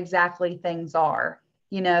understand what exactly things are.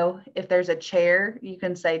 If there's a chair, you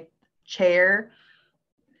can say chair,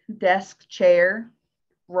 desk chair,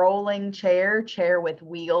 rolling chair, chair with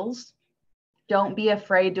wheels. Don't be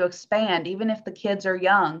afraid to expand. Even if the kids are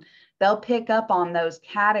young, they'll pick up on those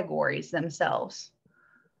categories themselves.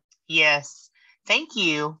 Yes, thank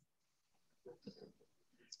you.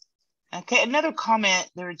 Okay, another comment.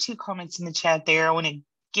 There are 2 comments in the chat there. I want to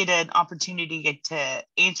get an opportunity to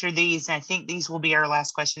answer these, and I think these will be our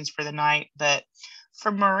last questions for the night. But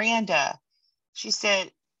from Miranda, she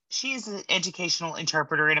said she is an educational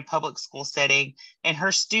interpreter in a public school setting, and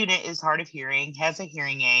her student is hard of hearing, has a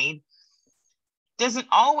hearing aid, doesn't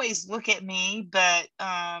always look at me, but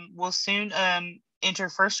will soon enter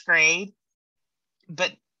 1st grade.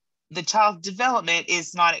 But the child's development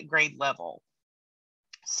is not at grade level.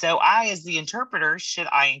 So I, as the interpreter, should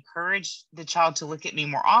I encourage the child to look at me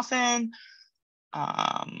more often?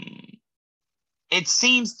 It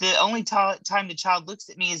seems the only time the child looks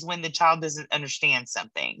at me is when the child doesn't understand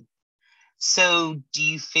something. So do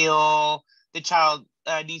you feel the child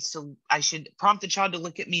I should prompt the child to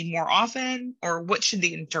look at me more often, or what should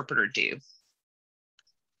the interpreter do?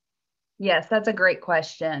 Yes, that's a great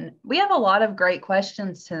question. We have a lot of great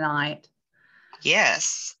questions tonight.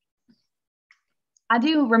 Yes. I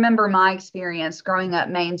do remember my experience growing up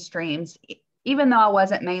mainstreams. Even though I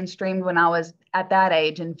wasn't mainstreamed when I was at that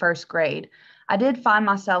age in first grade, I did find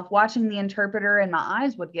myself watching the interpreter and my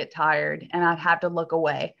eyes would get tired and I'd have to look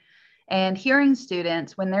away. And hearing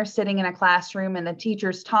students, when they're sitting in a classroom and the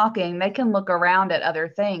teacher's talking, they can look around at other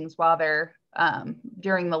things while they're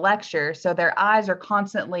during the lecture. So their eyes are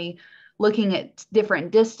constantly looking at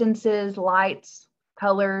different distances, lights,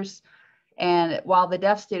 colors. And while the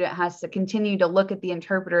deaf student has to continue to look at the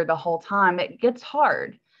interpreter the whole time, it gets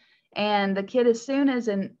hard. And the kid as soon as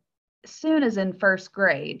in first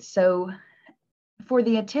grade. So for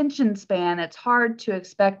the attention span, it's hard to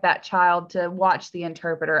expect that child to watch the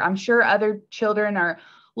interpreter. I'm sure other children are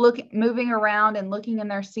moving around and looking in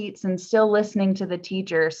their seats and still listening to the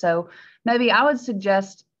teacher. So maybe I would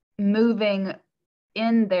suggest moving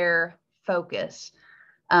in their focus,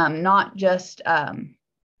 not just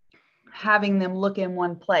having them look in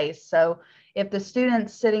one place. So if the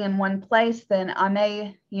student's sitting in one place, then I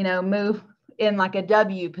may, move in like a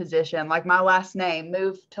W position, like my last name,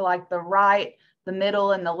 move to like the right, the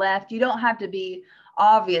middle, and the left. You don't have to be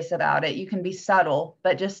obvious about it. You can be subtle,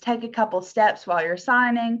 but just take a couple steps while you're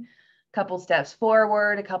signing, a couple steps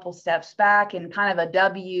forward, a couple steps back in kind of a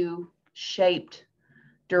W-shaped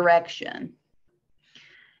direction.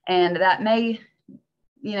 And that may,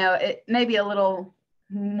 it may be a little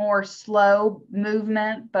more slow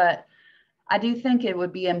movement, but I do think it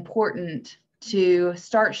would be important to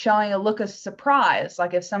start showing a look of surprise.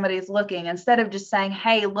 Like if somebody's looking, instead of just saying,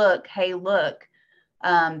 hey, look,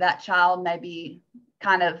 that child maybe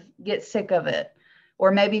kind of get sick of it,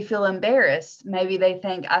 or maybe feel embarrassed. Maybe they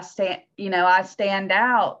think I stand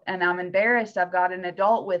out and I'm embarrassed. I've got an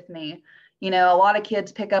adult with me. A lot of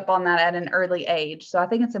kids pick up on that at an early age. So I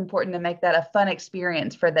think it's important to make that a fun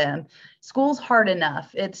experience for them. School's hard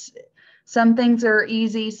enough. Some things are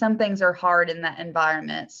easy, some things are hard in that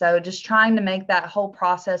environment. So just trying to make that whole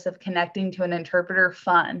process of connecting to an interpreter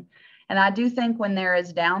fun. And I do think when there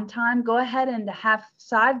is downtime, go ahead and have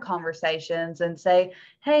side conversations and say,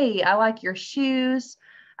 hey, I like your shoes.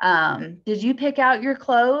 Did you pick out your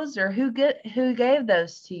clothes, or who gave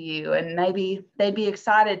those to you? And maybe they'd be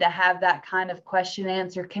excited to have that kind of question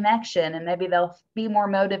answer connection, and maybe they'll be more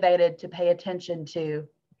motivated to pay attention to.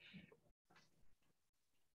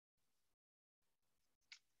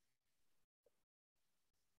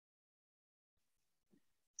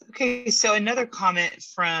 Okay, so another comment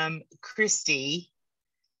from Christy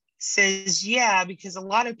says, yeah, because a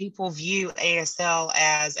lot of people view ASL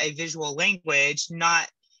as a visual language,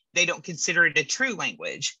 they don't consider it a true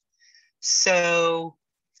language. So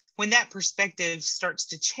when that perspective starts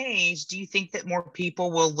to change, do you think that more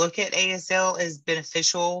people will look at ASL as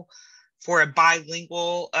beneficial for a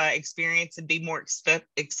bilingual experience and be more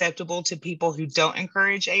acceptable to people who don't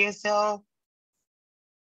encourage ASL?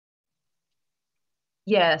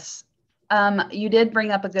 Yes, you did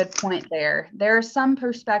bring up a good point there. There are some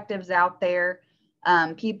perspectives out there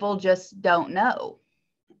people just don't know.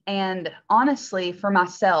 And honestly, for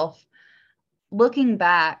myself, looking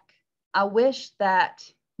back, I wish that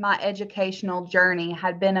my educational journey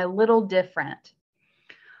had been a little different.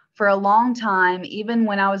 For a long time, even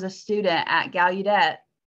when I was a student at Gallaudet,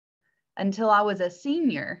 until I was a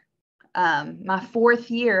senior, my 4th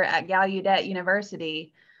year at Gallaudet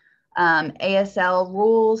University, ASL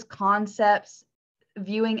rules, concepts,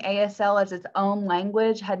 viewing ASL as its own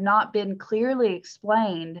language had not been clearly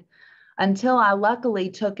explained until I luckily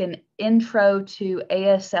took an intro to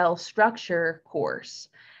ASL structure course.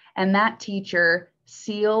 And that teacher,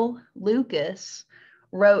 Seal Lucas,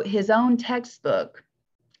 wrote his own textbook.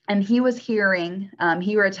 And he was hearing,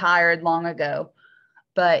 he retired long ago,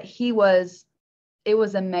 but it was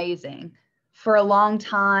amazing. For a long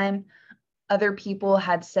time, other people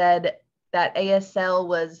had said that ASL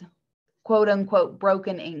was quote unquote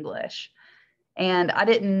broken English. And I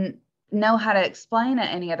didn't know how to explain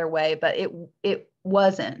it any other way, but it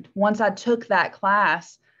wasn't. Once I took that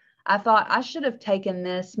class, I thought I should have taken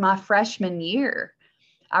this my freshman year.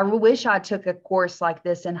 I wish I took a course like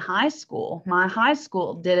this in high school. My high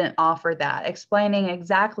school didn't offer that, explaining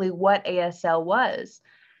exactly what ASL was.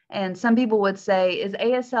 And some people would say, is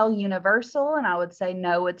ASL universal? And I would say,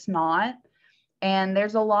 no, it's not. And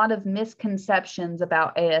there's a lot of misconceptions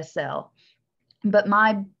about ASL. But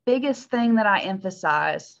my biggest thing that I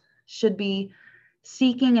emphasize should be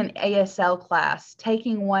seeking an ASL class,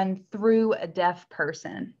 taking one through a deaf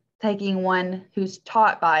person, taking one who's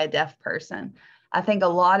taught by a deaf person. I think a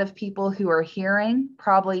lot of people who are hearing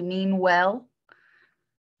probably mean well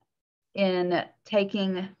in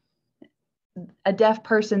taking a deaf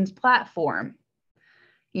person's platform.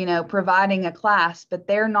 providing a class, but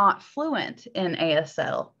they're not fluent in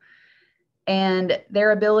ASL. And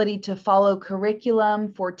their ability to follow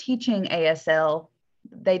curriculum for teaching ASL,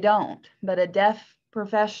 they don't. But a deaf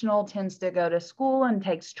professional tends to go to school and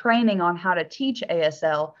takes training on how to teach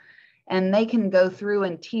ASL, and they can go through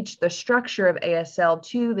and teach the structure of ASL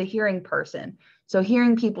to the hearing person. So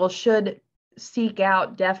hearing people should seek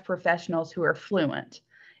out deaf professionals who are fluent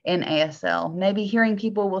in ASL. Maybe hearing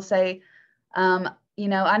people will say,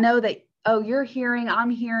 I know that, oh, you're hearing, I'm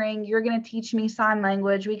hearing, you're going to teach me sign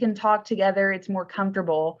language. We can talk together. It's more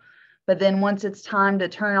comfortable. But then once it's time to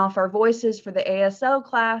turn off our voices for the ASL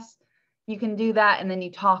class, you can do that. And then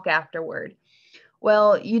you talk afterward.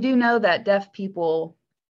 Well, you do know that deaf people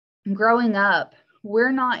growing up,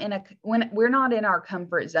 we're not in our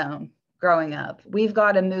comfort zone growing up. We've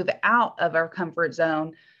got to move out of our comfort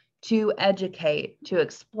zone to educate, to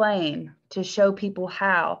explain, to show people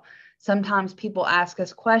how. Sometimes people ask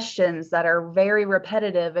us questions that are very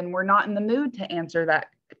repetitive and we're not in the mood to answer that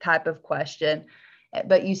type of question,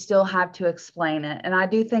 but you still have to explain it. And I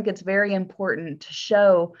do think it's very important to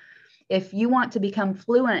show, if you want to become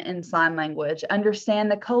fluent in sign language,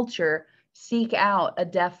 understand the culture, seek out a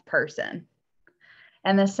deaf person.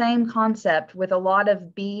 And the same concept with a lot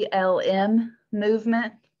of BLM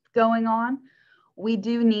movement going on, we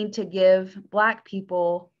do need to give Black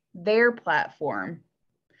people their platform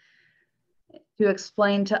to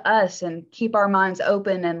explain to us and keep our minds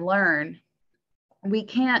open and learn. We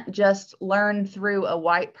can't just learn through a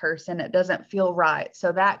white person. It doesn't feel right.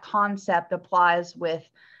 So that concept applies with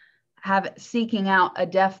seeking out a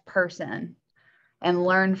deaf person and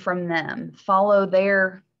learn from them, follow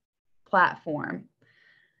their platform.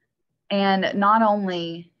 And not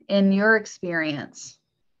only in your experience,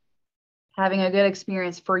 having a good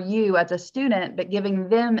experience for you as a student, but giving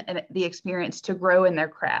them the experience to grow in their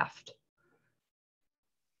craft.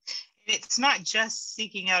 It's not just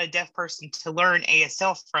seeking out a deaf person to learn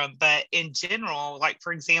ASL from, but in general, like,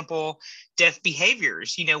 for example, deaf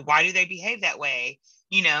behaviors, why do they behave that way?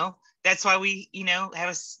 That's why we, have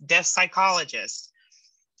a deaf psychologist.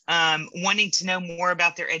 Wanting to know more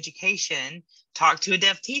about their education, talk to a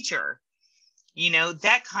deaf teacher,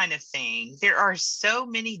 that kind of thing. There are so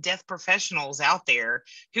many deaf professionals out there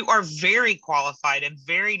who are very qualified and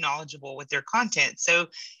very knowledgeable with their content. So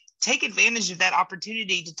take advantage of that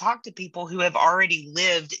opportunity to talk to people who have already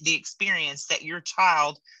lived the experience that your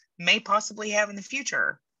child may possibly have in the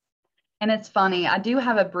future. And it's funny, I do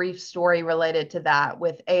have a brief story related to that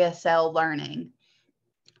with ASL learning.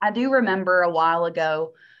 I do remember a while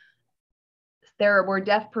ago, there were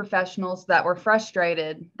deaf professionals that were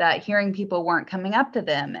frustrated that hearing people weren't coming up to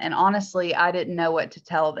them. And honestly, I didn't know what to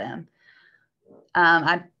tell them.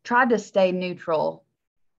 I tried to stay neutral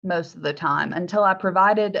most of the time until I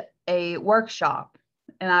provided a workshop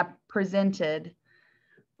and I presented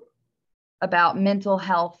about mental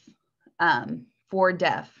health for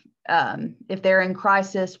deaf. If they're in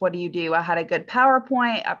crisis, what do you do? I had a good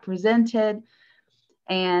PowerPoint, I presented,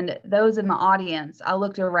 and those in the audience, I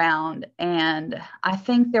looked around and I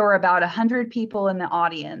think there were about 100 people in the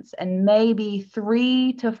audience, and maybe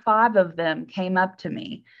 3 to 5 of them came up to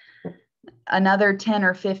me. Another 10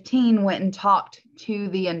 or 15 went and talked to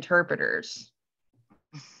the interpreters.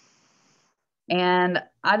 And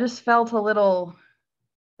I just felt a little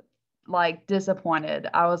disappointed.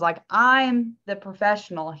 I was like, I'm the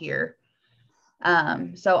professional here.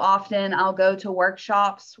 So often I'll go to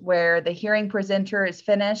workshops where the hearing presenter is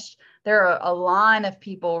finished. There are a line of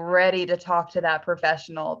people ready to talk to that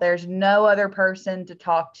professional. There's no other person to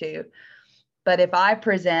talk to. But if I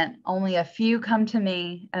present, only a few come to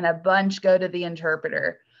me and a bunch go to the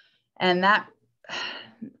interpreter. And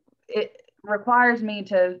it requires me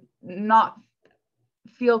to not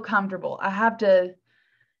feel comfortable. I have to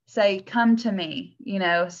say, come to me,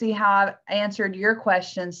 see how I've answered your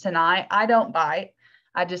questions tonight. I don't bite.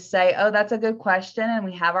 I just say, oh, that's a good question. And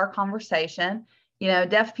we have our conversation.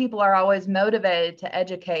 Deaf people are always motivated to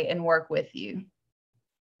educate and work with you.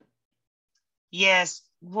 Yes.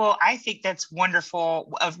 Well, I think that's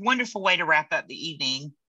wonderful. A wonderful way to wrap up the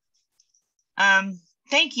evening.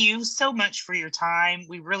 Thank you so much for your time.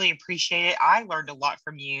 We really appreciate it. I learned a lot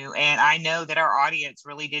from you, and I know that our audience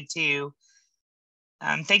really did too.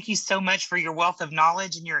 Thank you so much for your wealth of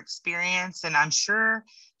knowledge and your experience. And I'm sure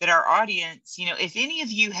that our audience, if any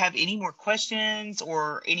of you have any more questions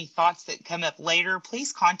or any thoughts that come up later,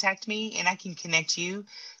 please contact me and I can connect you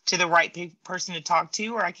to the right person to talk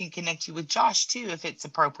to, or I can connect you with Josh too, if it's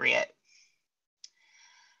appropriate.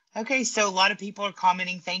 Okay, so a lot of people are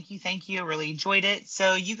commenting, thank you. I really enjoyed it.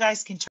 So you guys can